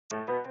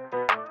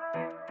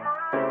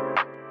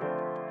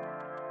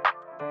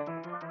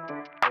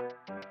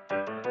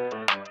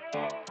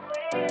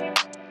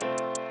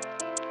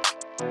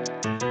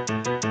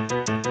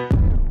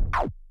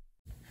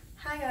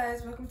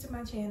to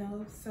my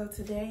channel. So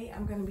today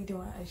I'm going to be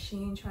doing a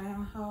Shein try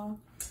on haul,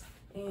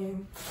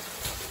 and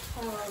I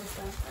have all the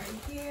stuff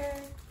right here,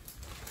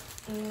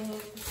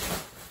 and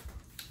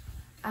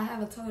I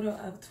have a total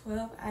of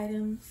 12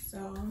 items,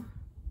 so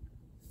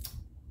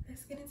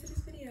let's get into this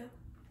video.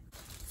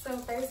 So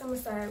first I'm going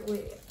to start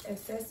with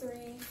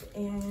accessories,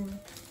 and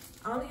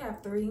I only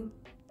have 3.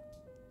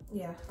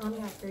 Yeah, I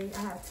only have 3.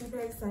 I have 2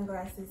 pairs of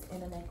sunglasses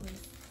and a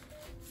necklace.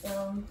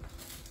 So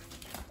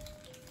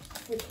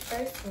with the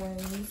first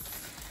ones,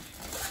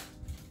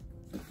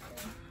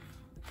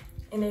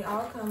 and they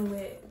all come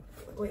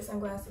with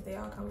sunglasses, they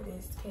all come with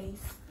this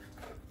case.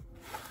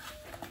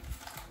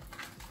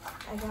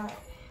 I got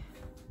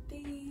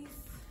these.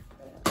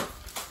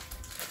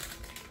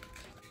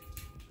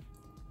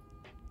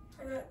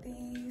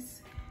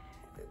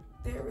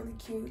 They're really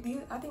cute.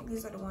 I think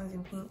these are the ones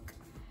in pink.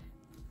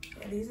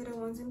 Yeah, these are the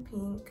ones in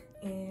pink,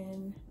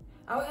 and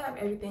I will have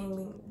everything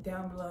linked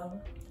down below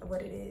of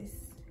what it is.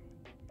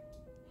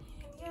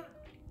 And yeah.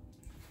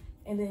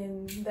 And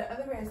then the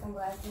other pair of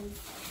sunglasses,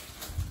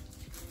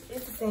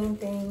 it's the same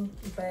thing,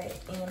 but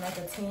in like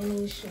a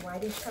tannish,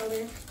 whitish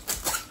color.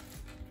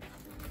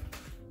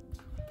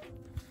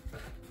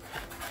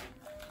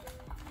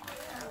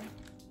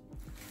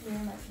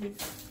 Yeah, like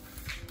this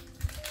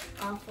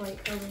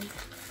off-white color.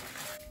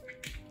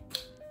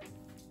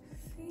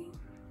 See?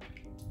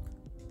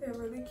 They're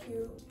really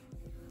cute.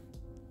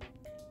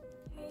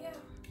 And yeah.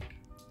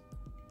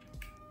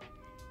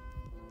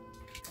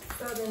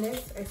 So the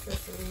next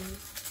accessories,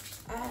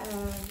 I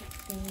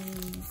have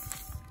these,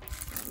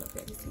 I don't know if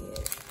you can see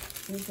it,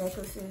 these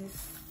necklaces.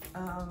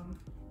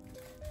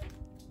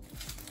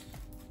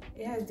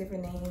 It has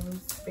different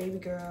names: baby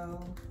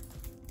girl,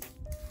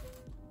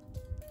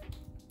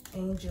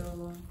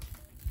 angel,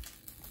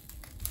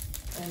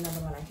 and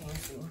another one I can't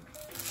see.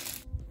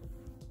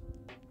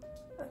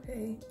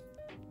 Okay,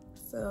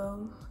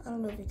 so I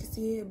don't know if you can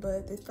see it,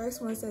 but the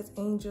first one says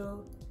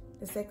angel,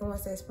 the second one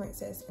says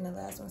princess, and the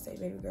last one says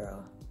baby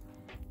girl.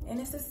 And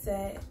it's a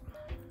set.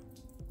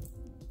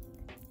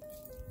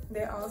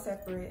 They're all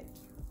separate.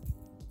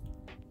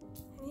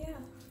 And yeah.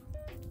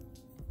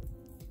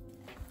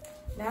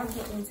 Now I'm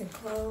getting into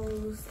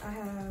clothes. I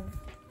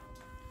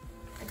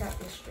got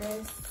this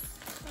dress.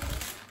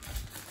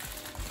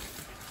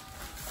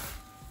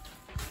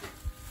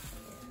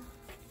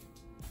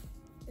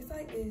 It's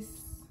like this,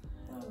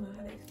 I don't know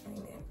how to explain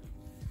it.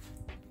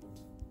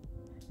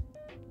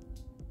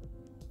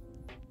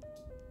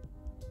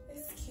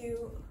 It's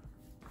cute.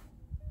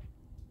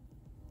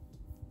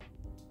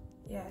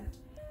 Yeah,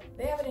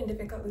 they have it in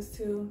different colors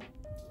too,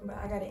 but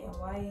I got it in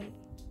white.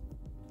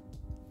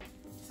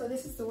 So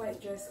this is the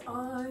white dress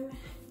on.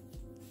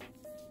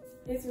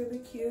 It's really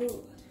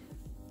cute.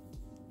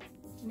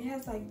 And it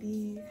has like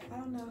these, I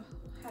don't know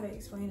how to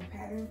explain the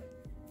pattern,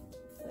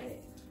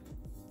 but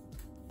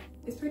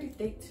it's pretty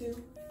thick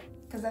too,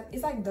 because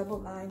it's like double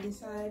lined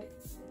inside.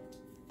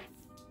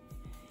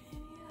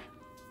 Yeah.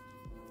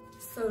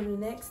 So the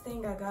next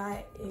thing I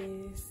got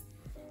is,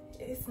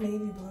 it's navy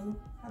blue.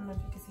 I don't know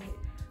if you can see it,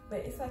 but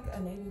it's like a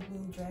navy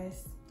blue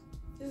dress.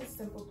 Just a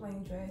simple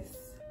plain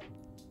dress.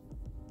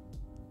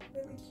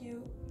 Really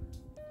cute.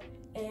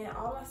 And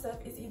all my stuff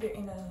is either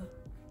in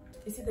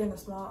a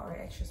small or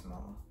extra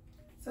small.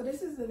 So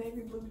this is the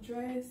navy blue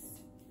dress,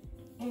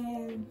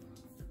 and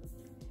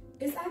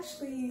it's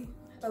actually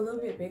a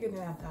little bit bigger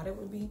than I thought it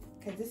would be,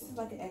 because this is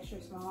like an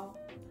extra small,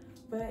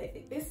 but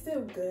it's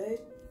still good.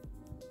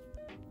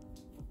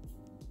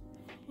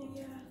 And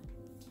yeah,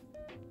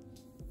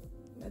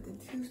 nothing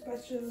too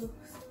special.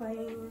 It's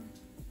plain.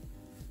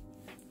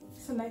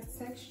 It's a nice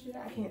texture.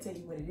 I can't tell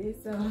you what it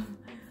is though.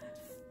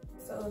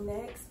 So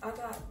next, I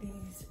got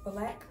these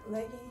black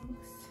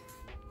leggings.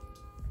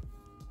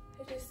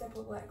 They're just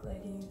simple black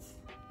leggings.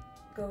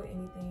 Go with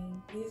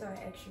anything. These are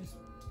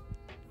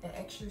an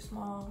extra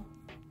small.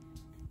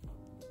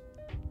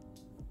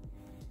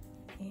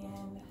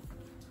 And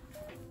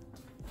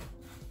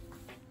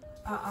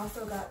I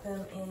also got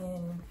them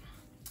in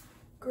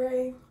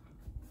gray.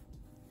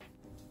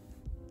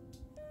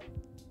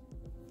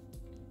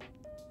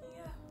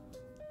 Yeah,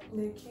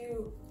 they're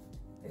cute.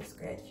 They're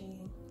scratchy.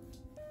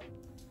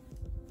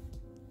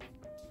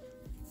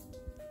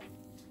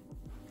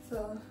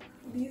 So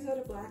these are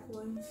the black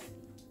ones.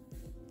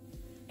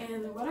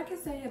 And what I can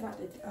say about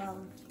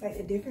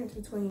the difference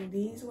between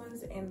these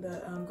ones and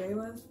the gray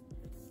ones,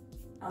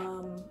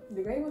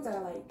 the gray ones are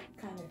like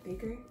kind of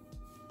thicker,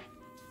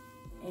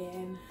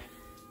 and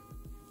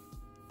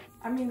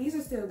I mean these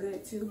are still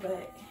good too,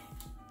 but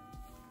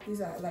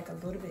these are like a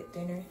little bit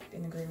thinner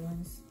than the gray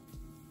ones.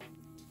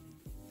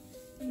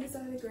 These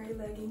are the gray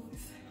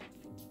leggings.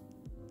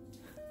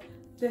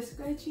 They're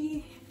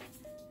scratchy,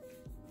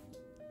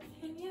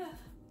 and yeah,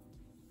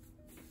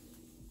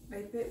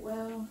 they fit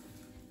well.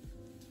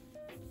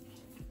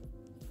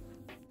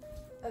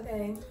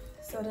 Okay,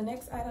 so the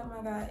next item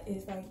I got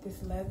is like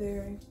this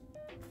leather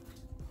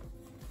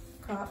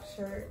crop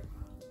shirt,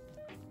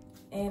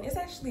 and it's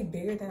actually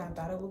bigger than I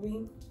thought it would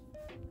be.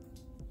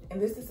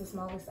 And this is the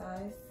smaller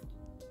size.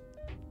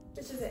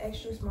 This is an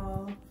extra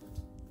small.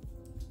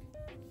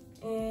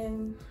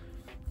 and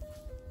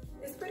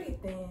it's pretty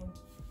thin.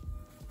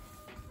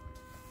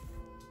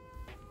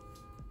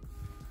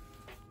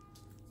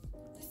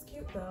 It's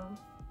cute though.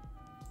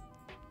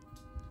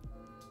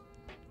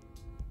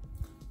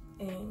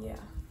 And yeah.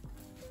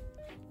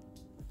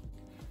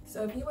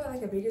 So if you wear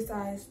like a bigger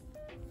size,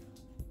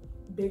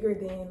 bigger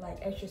than like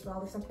extra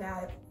small or something,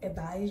 I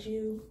advise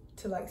you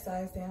to like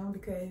size down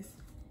because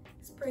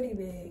it's pretty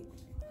big.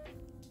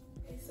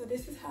 Okay, so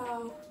this is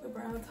how the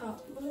brown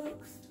top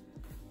looks.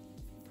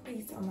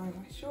 Please don't mind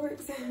my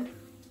shorts. And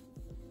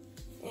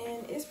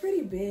it's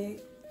pretty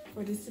big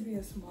for this to be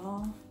a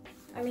small.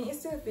 I mean, it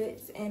still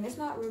fits, and it's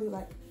not really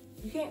like,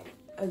 you can't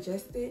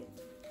adjust it,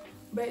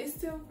 but it's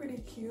still pretty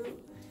cute.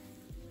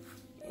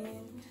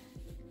 And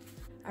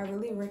I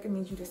really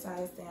recommend you to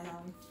size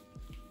down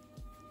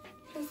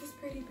because it's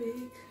pretty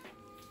big.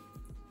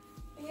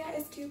 And yeah,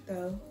 it's cute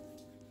though.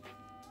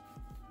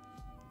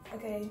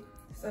 Okay,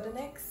 so the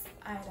next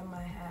item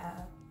I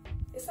have,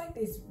 it's like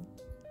this,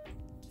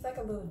 it's like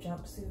a little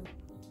jumpsuit.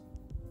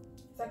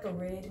 It's like a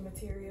red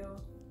material,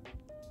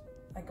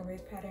 like a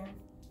red pattern.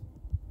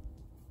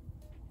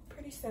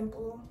 Pretty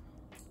simple.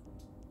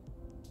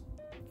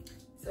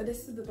 So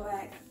this is the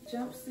black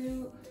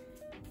jumpsuit.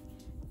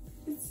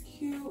 It's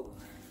cute.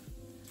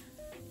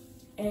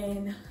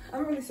 And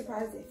I'm really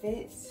surprised it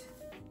fits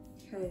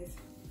because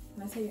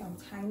when I tell you I'm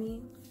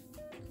tiny.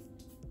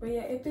 But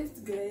yeah, it fits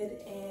good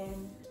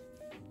and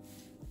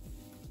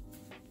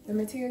the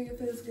material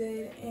feels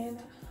good and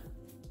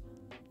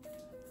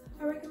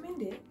I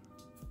recommend it.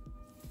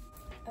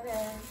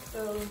 Okay,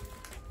 so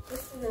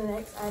this is the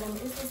next item.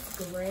 It's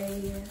this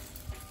gray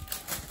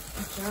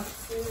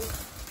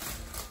jumpsuit.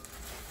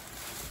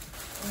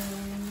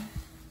 And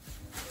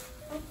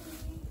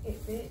hopefully it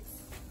fits.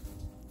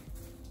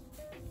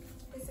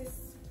 It's this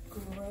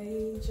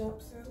gray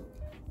jumpsuit.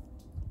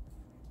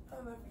 I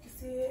don't know if you can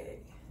see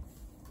it.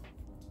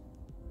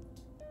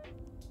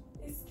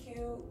 It's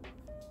cute.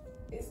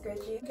 It's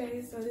stretchy.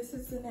 Okay, so this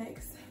is the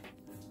next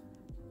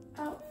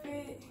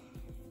outfit.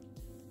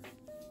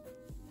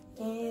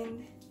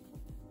 And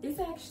it's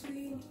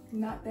actually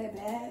not that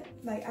bad.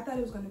 Like, I thought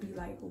it was gonna be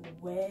like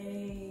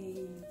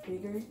way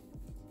bigger.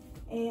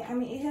 And I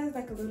mean, it has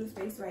like a little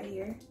space right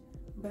here,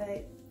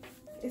 but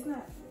it's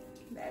not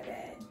that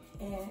bad.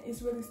 And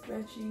it's really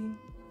stretchy,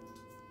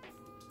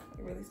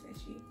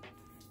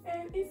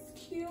 and it's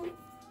cute.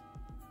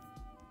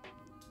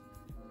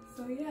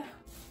 So yeah.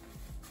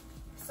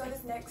 So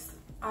this next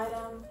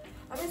item,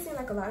 I've been seeing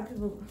like a lot of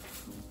people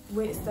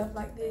with stuff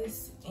like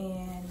this,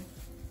 and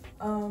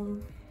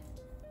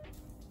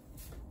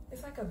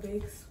it's like a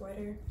big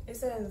sweater. It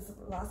says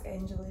Los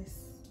Angeles,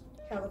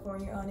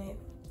 California on it.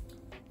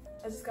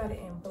 I just got it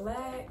in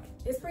black.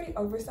 It's pretty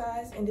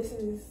oversized, and this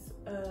is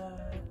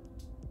a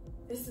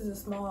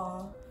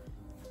small.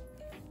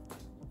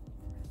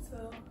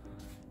 So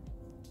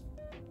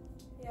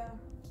yeah,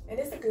 and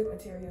it's a good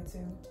material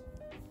too.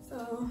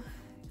 So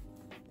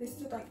this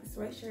is like the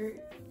sweatshirt,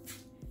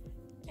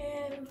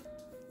 and it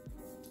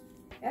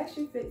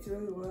actually fits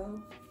really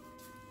well.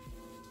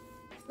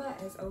 It's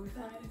not as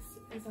oversized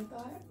as I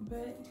thought,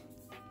 but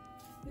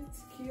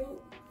it's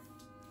cute.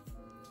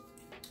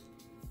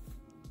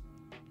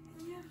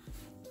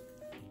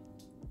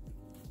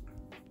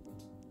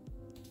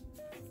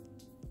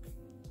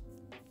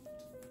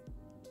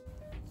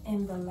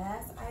 And the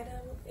last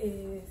item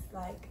is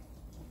like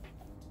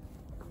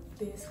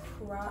this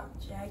crop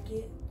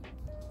jacket.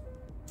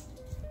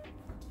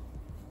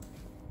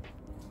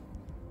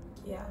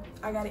 Yeah,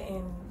 I got it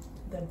in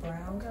the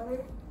brown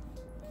color.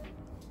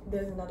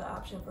 There's another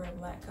option for a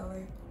black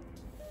color.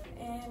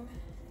 And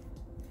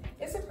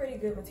it's a pretty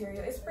good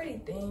material. It's pretty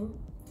thin,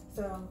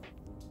 so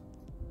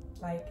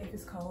like if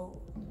it's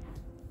cold,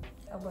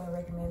 I wouldn't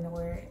recommend to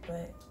wear it,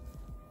 but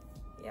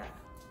yeah,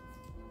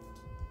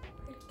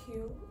 pretty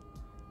cute.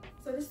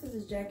 So this is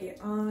a jacket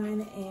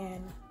on,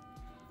 and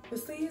the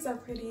sleeves are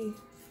pretty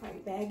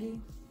like baggy,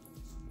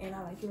 and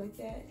I like it like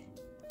that.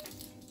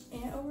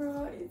 And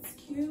overall, it's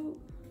cute.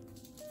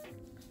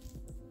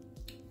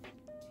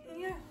 And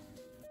yeah.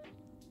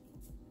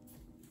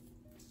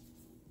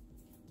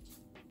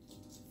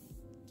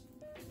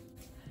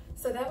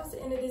 So that was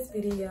the end of this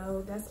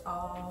video. That's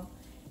all.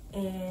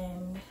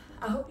 And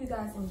I hope you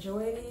guys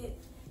enjoyed it.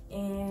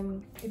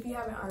 And if you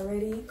haven't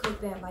already, click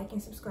that like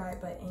and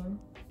subscribe button.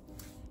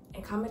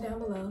 And comment down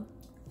below.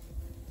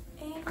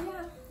 And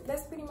yeah,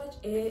 that's pretty much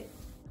it.